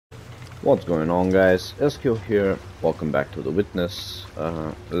What's going on, guys? SQ here. Welcome back to The Witness.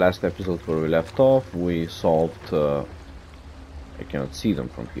 Last episode where we left off, we solved... I cannot see them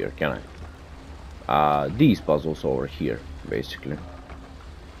from here, can I? These puzzles over here, basically.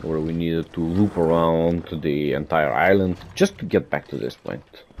 Where we needed to loop around the entire island just to get back to this point.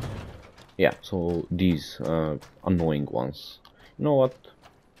 Yeah, so these annoying ones. You know what?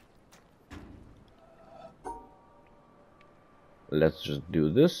 Let's just do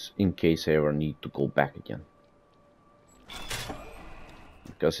this in case I ever need to go back again.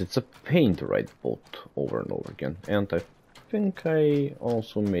 Because it's a pain to ride both over and over again. And I think I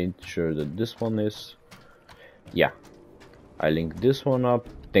also made sure that this one is... Yeah, I linked this one up.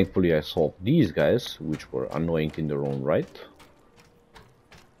 Thankfully I solved these guys, which were annoying in their own right.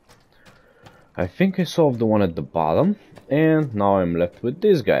 I think I solved the one at the bottom, and now I'm left with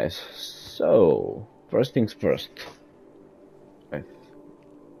these guys. So, first things first.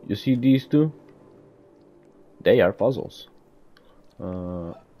 You see these two? They are puzzles.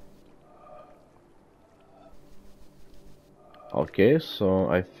 Okay, so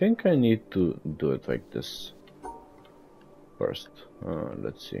I think I need to do it like this first.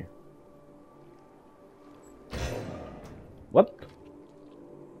 Let's see. What?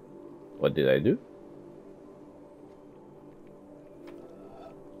 What did I do?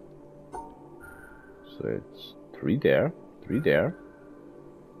 So it's 3 there, 3 there.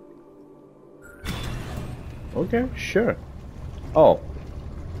 Okay, sure. Oh,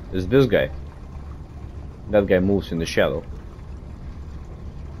 it's this guy. That guy moves in the shadow.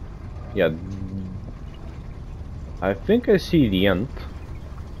 Yeah, I think I see the end.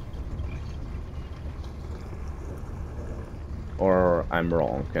 Or I'm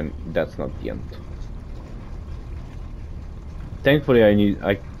wrong, and that's not the end. Thankfully,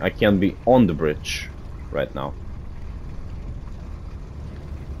 I can't be on the bridge right now.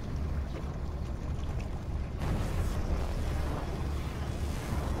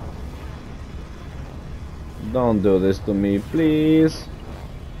 Don't do this to me, please.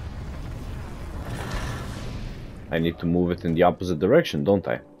 I need to move it in the opposite direction, don't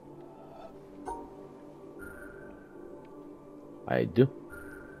I? I do.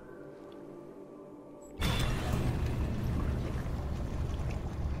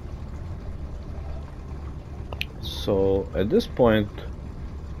 So at this point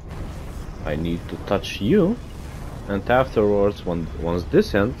I need to touch you, and afterwards once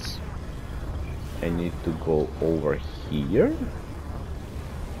this ends I need to go over here.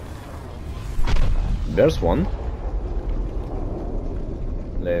 There's one.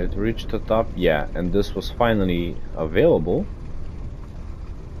 Let it reach the top. Yeah, and this was finally available.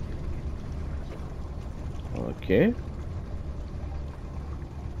 Okay.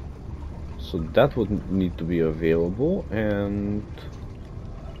 So that would need to be available, and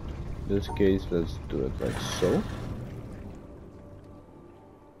in this case let's do it like so.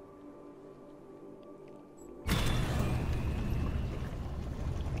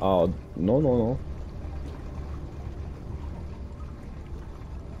 Oh, no.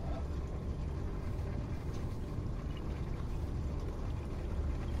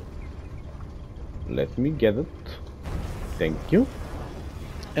 Let me get it. Thank you.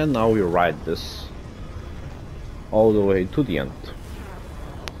 And now we ride this all the way to the end.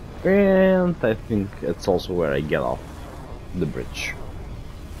 And I think it's also where I get off the bridge.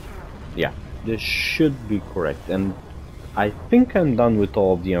 Yeah, this should be correct. And I think I'm done with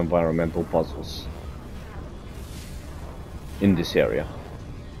all of the environmental puzzles in this area.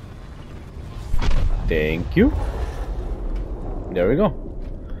 Thank you. There we go.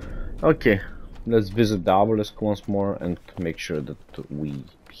 Okay, let's visit the obelisk once more and make sure that we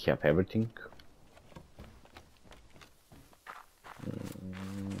have everything.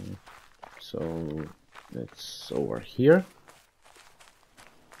 So it's over here.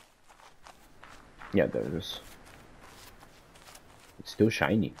 Yeah, there it is. It's still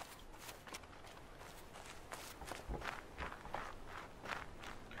shiny.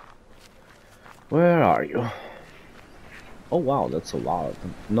 Where are you? Oh wow, that's a lot of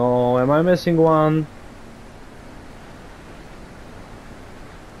them. No, am I missing one?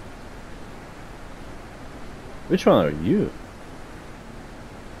 Which one are you?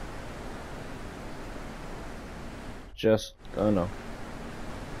 Just, I don't know.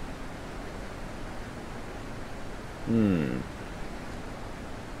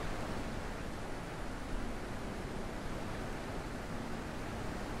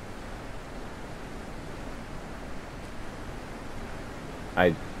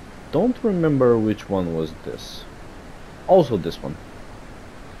 I don't remember which one was this. Also this one.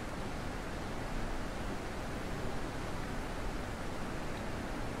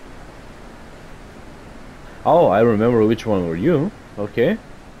 Oh, I remember which one were you. Okay.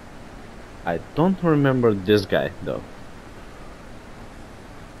 I don't remember this guy though.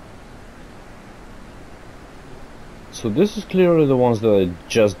 So this is clearly the ones that I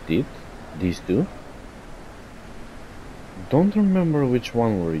just did. These two. Don't remember which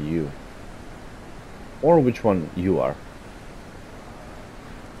one were you. Or which one you are.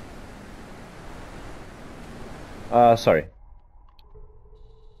 Sorry.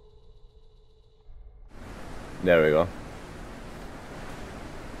 There we go.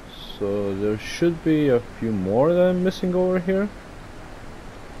 So there should be a few more that I'm missing over here.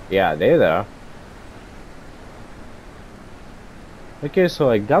 Yeah, they're there. Okay, so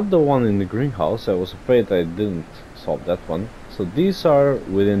I got the one in the greenhouse. I was afraid I didn't solve that one. So these are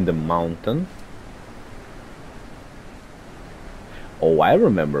within the mountain. Oh, I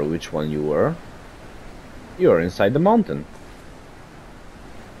remember which one you were. You're inside the mountain.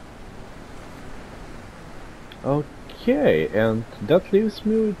 Okay, and that leaves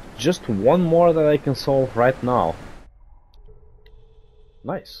me with just one more that I can solve right now.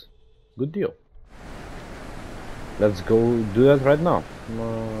 Nice. Good deal. Let's go do that right now.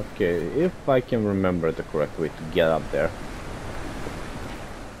 Okay, if I can remember the correct way to get up there.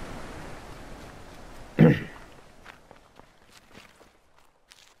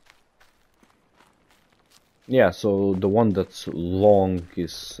 Yeah, so the one that's long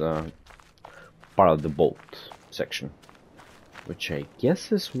is part of the boat section, which I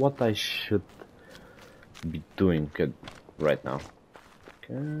guess is what I should be doing right now.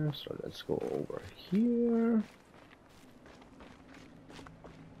 Okay, so let's go over here.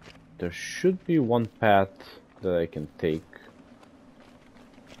 There should be one path that I can take.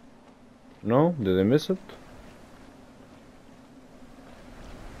 No? Did I miss it?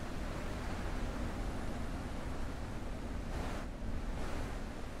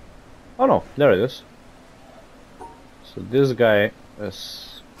 Oh no, there it is. So this guy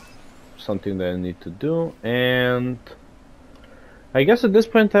is something that I need to do, and I guess at this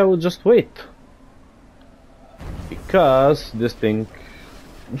point I will just wait. Because this thing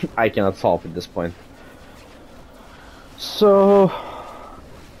I cannot solve at this point. So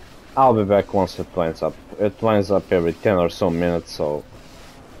I'll be back once it winds up. It winds up every 10 or so minutes, so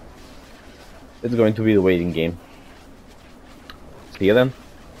it's going to be the waiting game. See you then.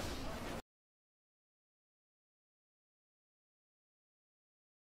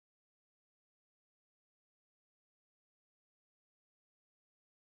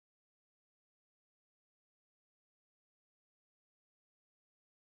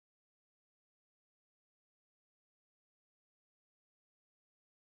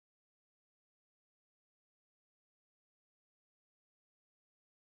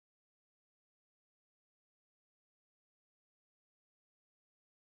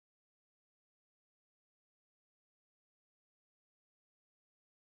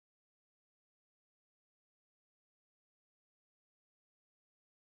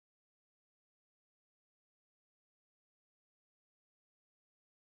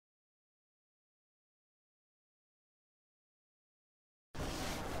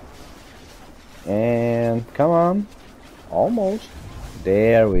 And come on, almost.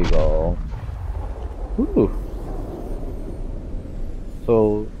 There we go. Whew.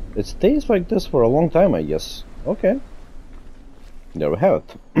 So it stays like this for a long time, I guess. Okay. There we have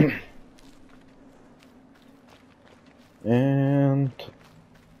it. And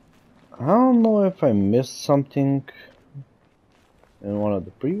I don't know if I missed something in one of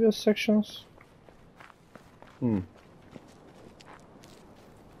the previous sections.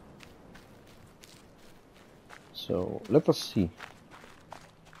 So let us see.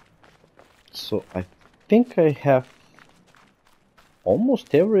 So I think I have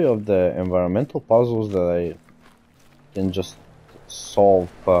almost every of the environmental puzzles that I can just solve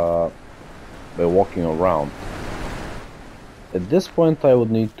by walking around. At this point I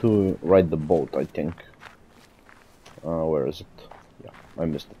would need to ride the boat, I think. Where is it? Yeah, I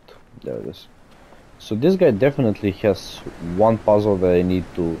missed it. There it is. So this guy definitely has one puzzle that I need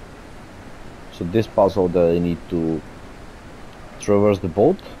to... So this puzzle that I need to traverse the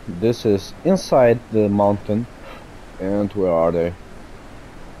boat. This is inside the mountain. And where are they?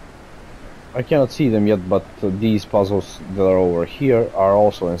 I cannot see them yet, but these puzzles that are over here are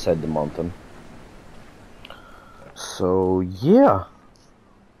also inside the mountain. So yeah.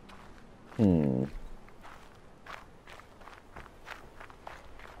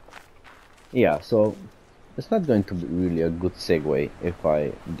 Yeah, so it's not going to be really a good segue if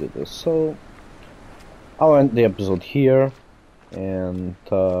I do this. So I'll end the episode here, and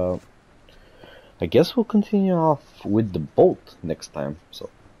I guess we'll continue off with the boat next time. So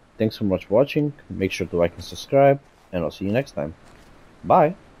thanks so much for watching. Make sure to like and subscribe, and I'll see you next time.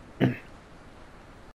 Bye!